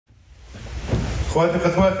اخواتي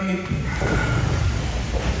اخواتي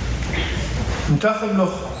انتخب نخ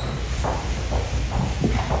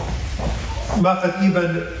ما قد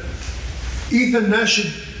إيبن إيث الناشد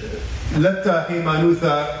لتا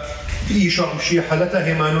هيمانوثا إيشا مشيحة لتا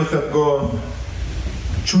هيمانوثا بقون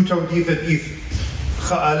شو توديثة إيث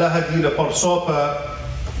خالها دي لبرصوبة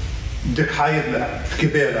دك حايد لا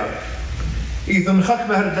كبيرة إذا من خك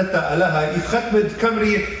مهر لتا ألها إذ ختمت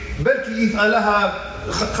كمري بركي إذ ألها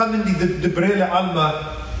خمن دي دبريلة علمة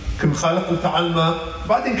كم خالق لتعلمة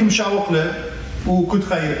بعدين كم شاوق له وكنت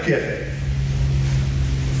خاير بكيفه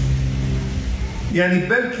يعني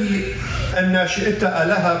بلكي أن شئتها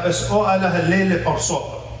ألها بس أو ألها الليلة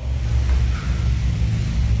برصوبة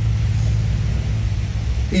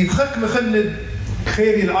إذ خك مخند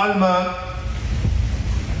خيري العلمة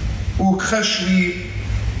وكخشوي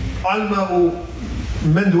علمة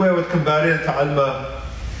ومن دويوة كمبارين تعلمة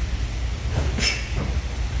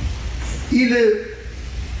إلى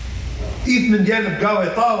إذ من جانب قاوي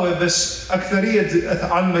طاوة بس أكثرية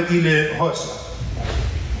علمة إلى هوسة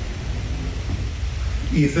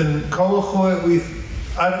إذن كوخوة وإذ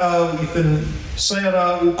أرقى وإذن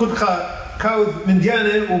صيرة وكل كاوذ من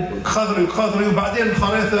ديانة وخضري وبعدين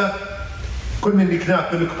خريطة كل من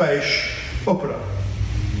يكناك بالكبايش أوبرا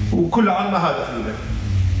وكل علمة هذا خلينا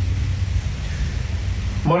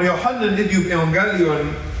مار يوحنا الإديو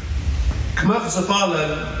بإيوانجاليون كماخذ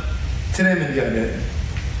طالا تري من ديانة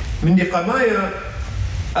من دي قمايا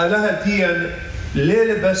ألها ديان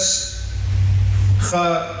ليلة بس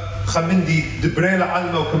من دي دبريل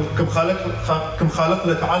علمة وكم خالق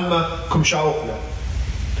لت علمة كم شاوق له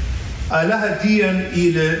ألها ديان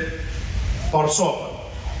إلى برصوبة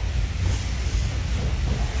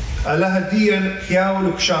ألها ديان كياول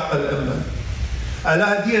وكشاق الأمة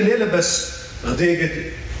ألها ديان ليلة بس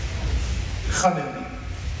غديقة خمندي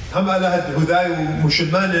هم ألها هذاي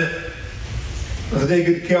ومشلمانة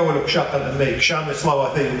غديقة كياول وكشاق الأمة كشامة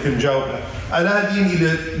صلاواتي وكم جاوبها ألها ديان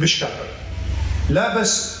إلى بشتاقة لا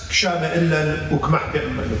بس كشامة إلا وكمحكة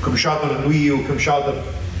أمة وكم شاطر نوية وكم شاطر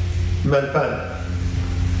ملبان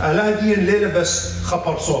ألها ديان ليلة بس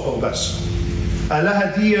خبر صوته وبس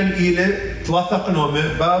ألها ديان إلى ثلاثة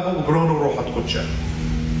قنومة بابا وبرون وروحة قدشة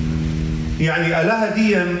يعني ألها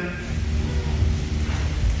ديان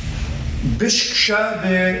بشك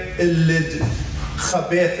شابة اللي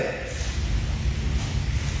خبيثة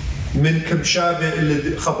من كم شابة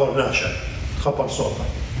اللي خبرناشا خبر صوته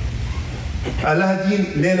ألها ديان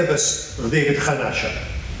ليلة بس غديقة خناشة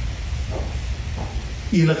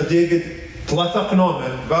إلى غديقة ثلاثة قنومة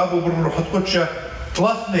بابا وبرون وروحة قدشة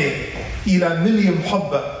ثلاثة إلى ملي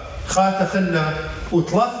محبة خاتخنا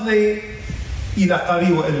وثلاثة إلى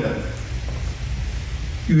قري وإلا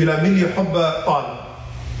إلى ملي حبة طالب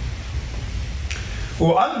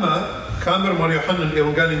وعلما كامر مار يوحنا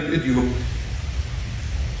الإيوانجالي الإديو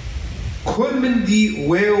كل من دي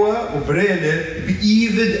ويوة وبريلة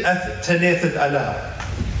بإيفد تناثد ألها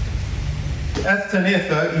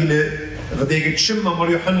تناثة إلى غديقة شمة مار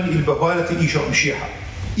يوحنا إلى بهوالة إيشا مشيحة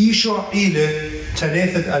إيشا إلى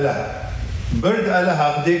تناثد ألها برد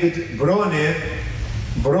ألها غديقة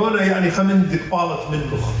برونة يعني خمن دقبالت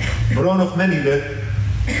منخ برونخ من إلى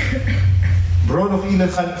برونخ إلى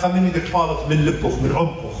خمن دقبالت من لبخ من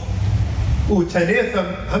عمقخ وتناثة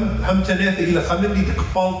هم تناثة إلى خمن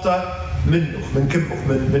دقبالته منخ من كمخ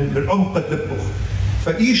من عمق لبخ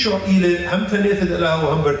فإيشا إلى هم تناثة ألها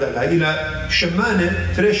وهم برد ألها إلى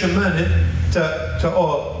شمانة ترى شمانة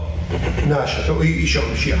تأو ناشا تأو إيشا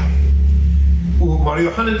مشيحة ومار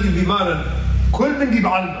يوحنا اللي بمارن كل من دي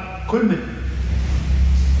بعلمة كل من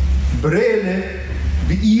بريلة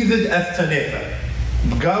بإيذد أثتناثة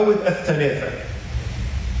بقاود أثتناثة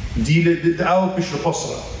دي لدعاو بش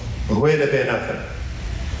القصرة هويلة بيناثا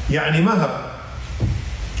يعني مها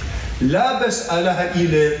لا بس ألها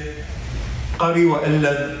إلى قريوة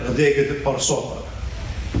إلا غديقة برصوطة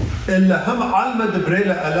إلا هم علمة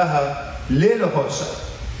بريلة ألها ليلة هوسة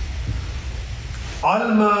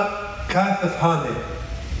علمة كاثف هاني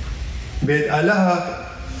بيد ألها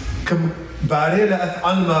كم باريلة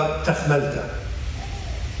أثعلمة تخملتها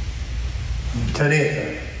تنيثة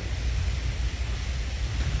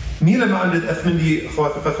ميلا ما عندد أثمني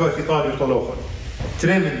أخواتي طالب طلوخا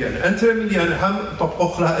تري من ديانا أن تري من ديانا هم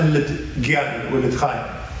طبقوخ لها اللي جيانا واللي تخاين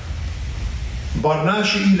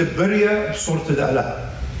برناشي إلى بريا بصورة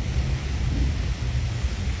ألها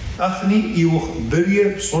أخني يوخ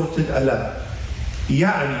بريا بصورة ألها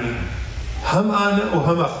يعني هم أنا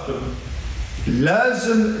وهم أختم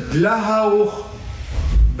لازم دلهاوخ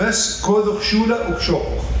بس كوذخ شولة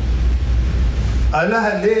وكشوخ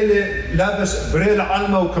ألها ليلة لابس بريل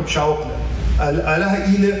علمة وكم شاوقنا ألها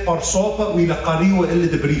إلى برصوبة وإلى قريوة إلى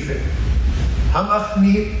دبريفة هم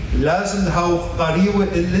أخني لازم هاو قريوة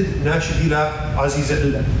إلد ناشدي لا عزيزة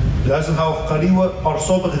إلا لازم هاو قريوة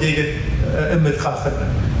أرصوب غديقة أمد خاخرنا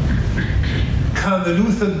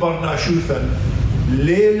كاملوثا برناشوثا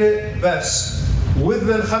ليلة بس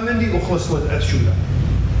وذا الخمندي وخلص لن أتشولا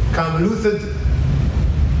كاملوثا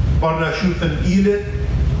برناشوثا إيلة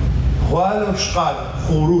غوالا وشقال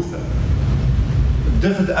خوروثا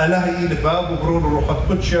دخد ألها إيلة باب وبرون وروحة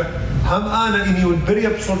قدشة هم أنا إني ونبريا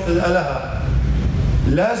بصورة الألها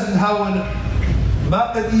لازم هاون ما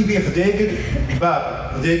قد إيبي خديقد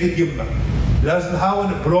باب خديقد يمة لازم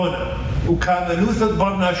هاون برونا وكاملوثا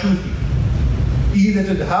برناشوثي إيلة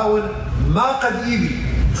تدهاون ما قد إيبي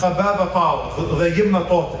خبابة طاوة غيمة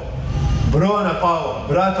طوطة برونا طاوة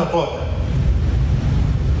براتا طوطة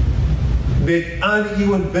بيت آن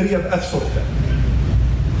إيوان بريا بأفسرته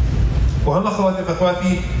وهم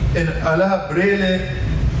أخواتي إن ألها بريلة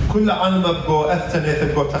كل علمة بقو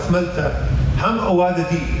أثنية بقو تخملته هم أواد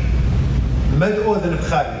دي مد أوذن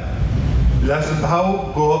بخالي لازم هاو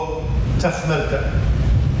بقو تخملته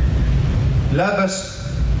لا بس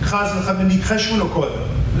خازن خمني خشون وكوذن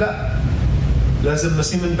لا لازم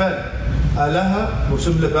مسي من بالي ألها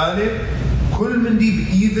مسم لبالي كل من دي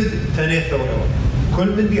بإيذد تنيثة ولو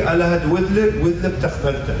كل من دي ألها دوذل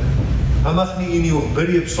بتخملته هم أخني إني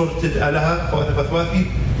وخبري بصورة ألها خواتي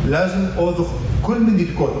لازم أوذخ كل من دي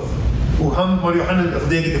تكوذخ وهم مريوحنا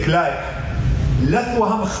الإخديق دكلايح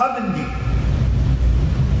لثوة هم خمن دي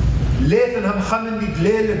ليثن هم خمن دي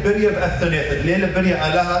ليلة بريا بأثنيثة ليلة بريا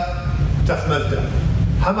ألها تخملته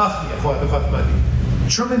هم أخني أخواتي فاطماتي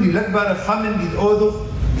شو مني لكبر خمن دي أوذخ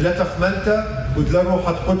لا تخملته ودلا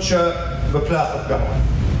روحة قدشة ببلاخ بقعوة